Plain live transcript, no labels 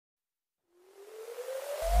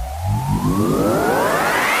Yo,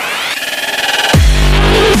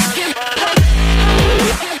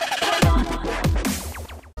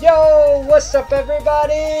 what's up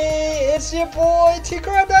everybody? It's your boy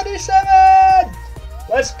TCrab97!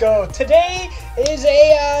 Let's go. Today is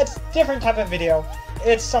a different type of video.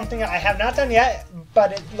 It's something I have not done yet,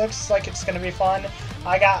 but it looks like it's going to be fun.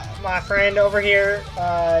 I got my friend over here.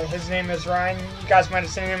 His name is Ryan. You guys might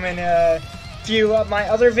have seen him in a few of my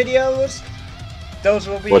other videos. Those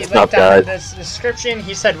will be linked down in the description.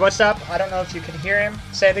 He said, "What's up?" I don't know if you can hear him.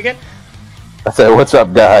 Say it again. I said, "What's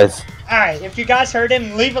up, guys?" Alright, if you guys heard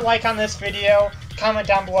him, leave a like on this video. Comment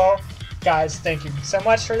down below. Guys, thank you so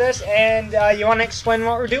much for this. And you want to explain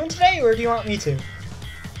what we're doing today, or do you want me to?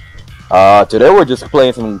 Today we're just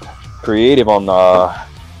playing some creative on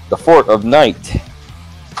the FORTNIte.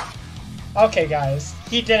 Okay, guys.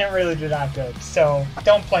 He didn't really do that good, so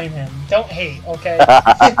don't blame him. Don't hate, okay?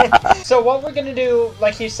 So what we're going to do,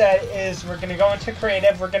 like he said, is we're going to go into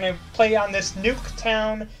creative. We're going to play on this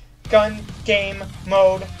NUKETOWN gun game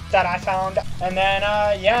mode that I found. And then,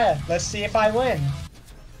 yeah, let's see if I win.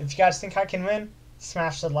 If you guys think I can win,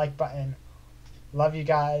 smash the like button. Love you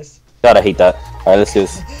guys. God, I hate that. Alright, let's do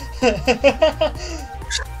this.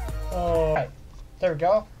 Alright, there we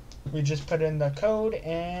go. We just put in the code,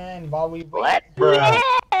 and while we wait,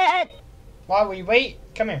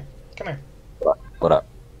 come here, come here. What up?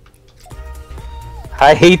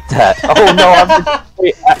 I hate that. Oh no,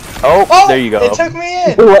 oh, there you go. It took me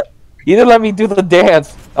in. You didn't let me do the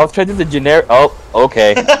dance. I was trying to do the generic. Oh,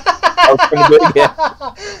 okay. I was trying to do it again.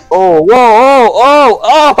 Oh,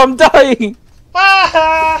 whoa, I'm dying.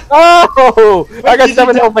 Oh! Wait, I got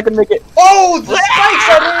 7 health, I can make it. Oh, the spikes!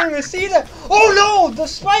 I didn't even see that. Oh no, the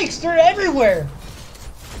spikes, they're everywhere.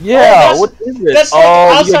 Yeah, what is it? That's like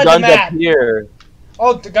outside the map. Up here.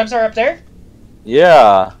 Oh, the guns are up there?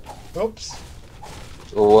 Yeah. Oops.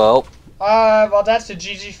 Well. Well, that's a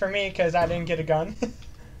GG for me, because I didn't get a gun.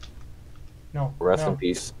 No. Rest in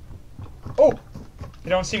peace. Oh! He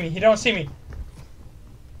don't see me, he don't see me.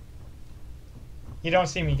 You don't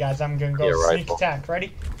see me, guys. I'm gonna go sneak attack.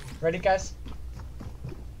 Ready? Ready, guys?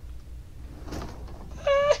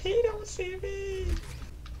 He don't see me.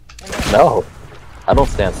 No, I don't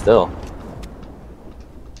stand still.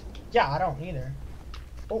 Yeah, I don't either.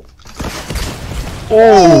 Oh.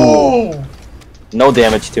 Oh! No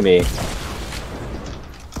damage to me.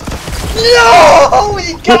 No!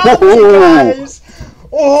 He got me, guys!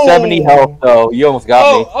 Oh! 70 health, though. You almost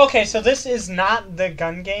got me. Oh, okay. So this is not the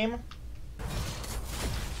gun game.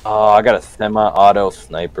 Oh, I got a semi-auto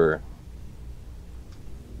sniper.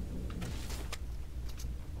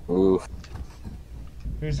 Oof.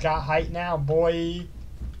 Who's got height now, boy?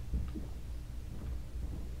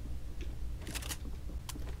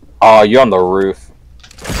 Oh, you're on the roof.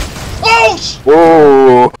 Oh!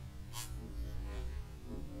 Whoa!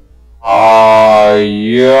 Oh,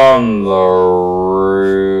 you're on the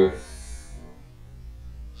roof.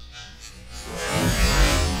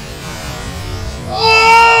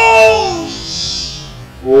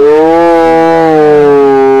 Whoa!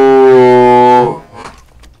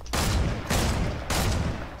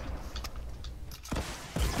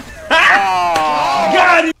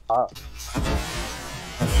 Got it!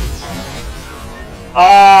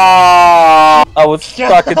 I was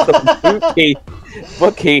stuck in some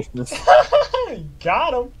bookcases.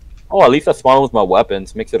 Got him. Oh, at least I spawned with my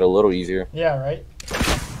weapons. Makes it a little easier. Yeah, right?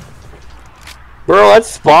 Bro,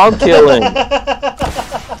 that's spawn killing.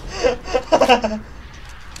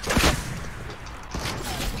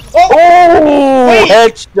 Oh!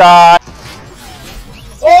 Headshot!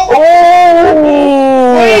 Oh!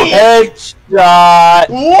 Headshot!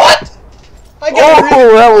 What? I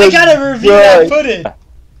gotta review that footage.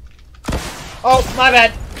 Oh, my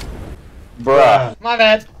bad. Bruh. My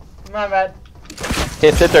bad. My bad.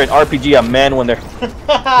 Can't sit there and RPG a man when they're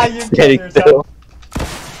you killed yourself.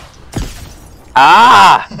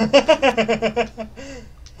 Ah!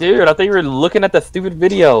 Dude, I thought you were looking at that stupid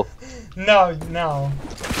video. No, no.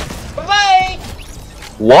 Bye-bye!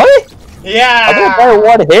 What? Yeah! I thought I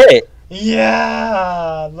one hit.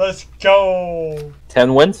 Yeah! Let's go!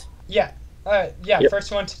 10 wins? Yeah. Yeah, yep.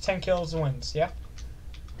 First one to 10 kills wins, yeah?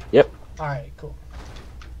 Yep. Alright, cool.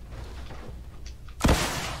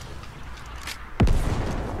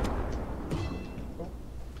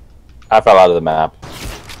 I fell out of the map.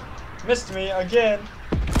 Missed me again.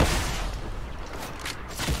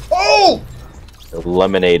 Oh!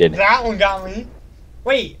 Eliminated. That one got me.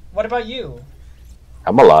 Wait, what about you?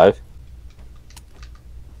 I'm alive.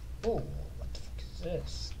 Ooh, what the fuck is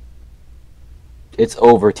this? It's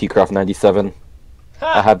over, TCraft97.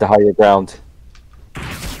 I had the higher ground.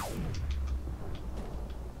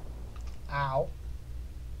 Ow.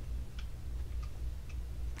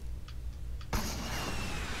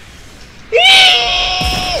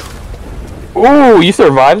 Ooh, you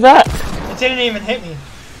survived that? It didn't even hit me.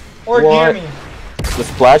 Or What? near me. The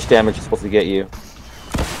splash damage is supposed to get you.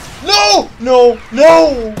 No! No! No!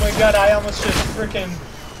 Oh my god, I almost just freaking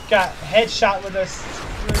got headshot with a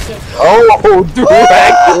freaking... Oh,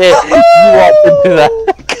 direct hit! You walked into that.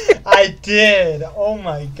 I did! Oh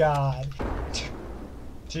my god.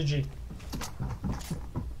 GG.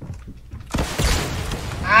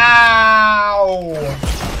 Ow!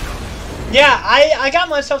 Yeah, I got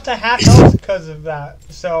myself to half health because of that,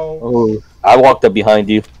 so... Oh, I walked up behind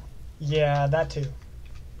you. Yeah, that too.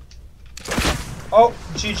 Oh,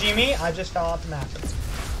 GG me, I just fell off the map.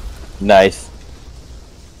 Nice.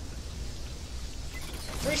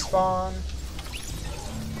 Respawn.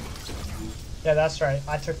 Yeah, that's right,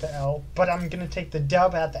 I took the L, but I'm gonna take the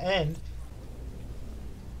dub at the end.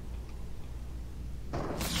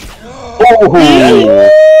 Oh,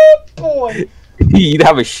 boy! you'd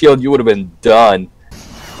have a shield, you would have been done.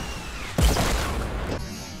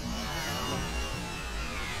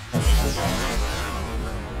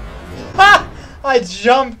 Ha! I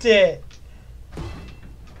jumped it!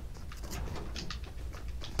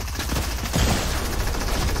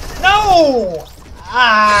 No!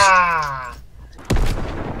 Ah!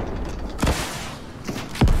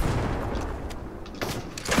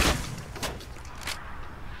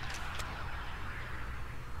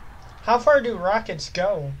 How far do rockets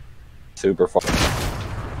go? Super far.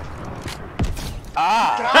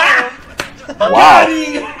 Ah! Wow.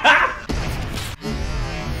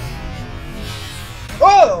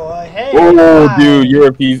 Oh, hey! Oh, hi. dude, you're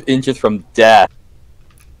a few inches from death.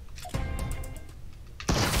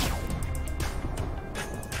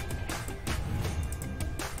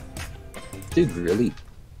 Dude, really?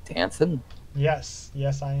 Dancing? Yes,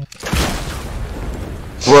 yes I am.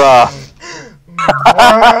 Bruh.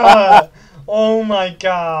 Bruh. Oh my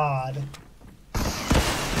god.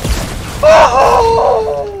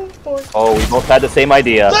 Oh, boy. Oh, we both had the same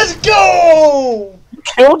idea. Let's go! You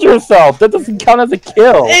killed yourself! That doesn't count as a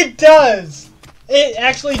kill! It does! It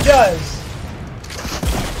actually does.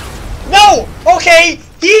 No! Okay!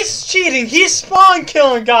 He's cheating! He's spawn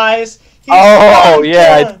killing, guys! He's Oh, spawn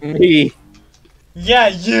yeah, killing. it's me. Yeah,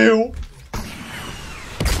 you!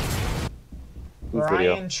 Whose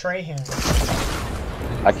video? Ryan Trahan.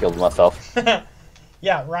 I killed myself.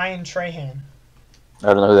 Yeah, Ryan Trahan. I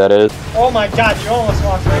don't know who that is. Oh my god, you almost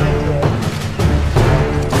walked right into it.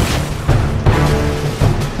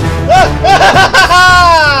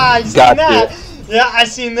 You seen Got that? you. Yeah, I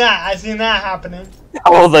seen that. I seen that happening. I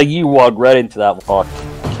was like, you walked right into that walk.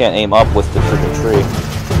 Can't aim up with the freaking tree.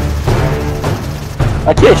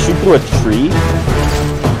 I can't shoot through a tree?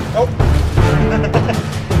 Nope.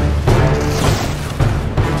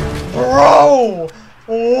 Bro!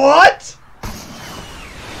 What?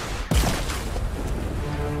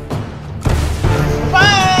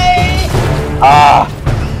 Bye! Ah!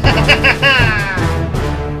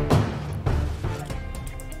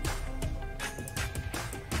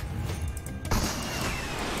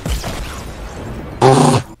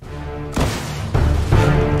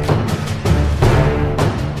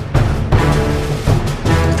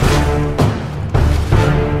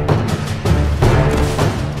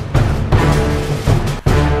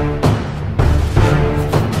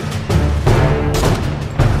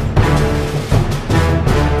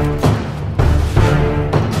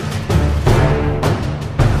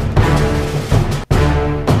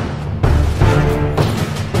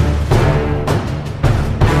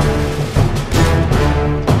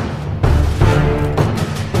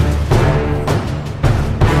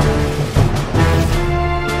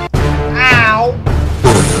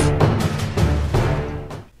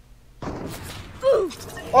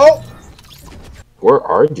 Oh! Where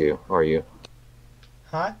are you? Are you?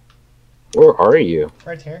 Huh? Where are you?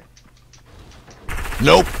 Right here.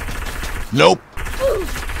 Nope. Nope.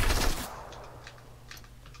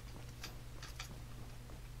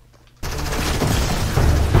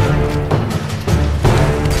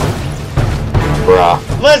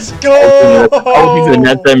 Bruh. Let's go! I was using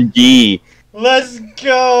an SMG. Let's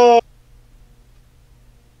go!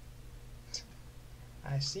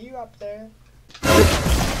 I see you up there.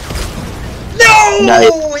 No!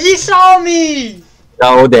 Nice. He saw me!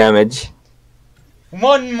 No damage.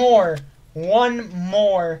 One more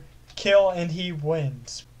kill and he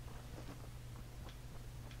wins.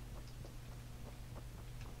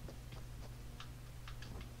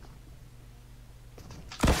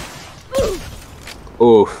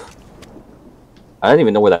 Oof. I didn't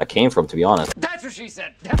even know where that came from, to be honest. That's That's what she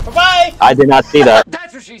said. Bye-bye! I did not see that.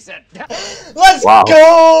 That's what she said. Let's Wow.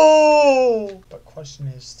 go! But question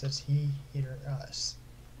is, does he hear us?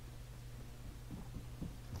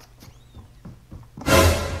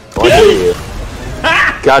 Oh, I hear you.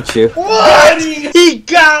 Got you. What? He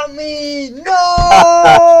got me!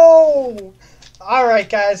 No! Alright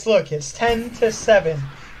guys, look, it's 10-7.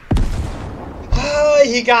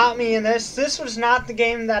 He got me in this. This was not the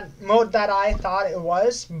game mode that I thought it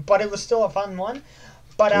was, but it was still a fun one.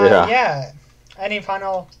 But yeah. Any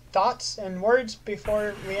final thoughts and words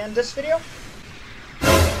before we end this video?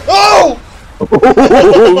 Oh!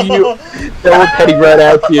 That was heading right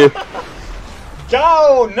at you.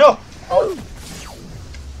 Go! No! Oh.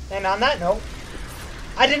 And on that note,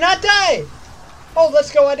 I did not die! Oh,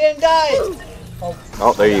 let's go, I didn't die!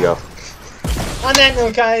 Oh, there you go. On that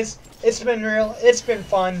note, guys, it's been real, it's been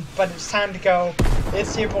fun, but it's time to go.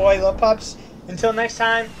 It's your boy, Lil Pups. Until next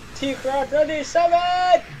time,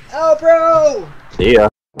 TCrowd27! Oh, bro! See ya.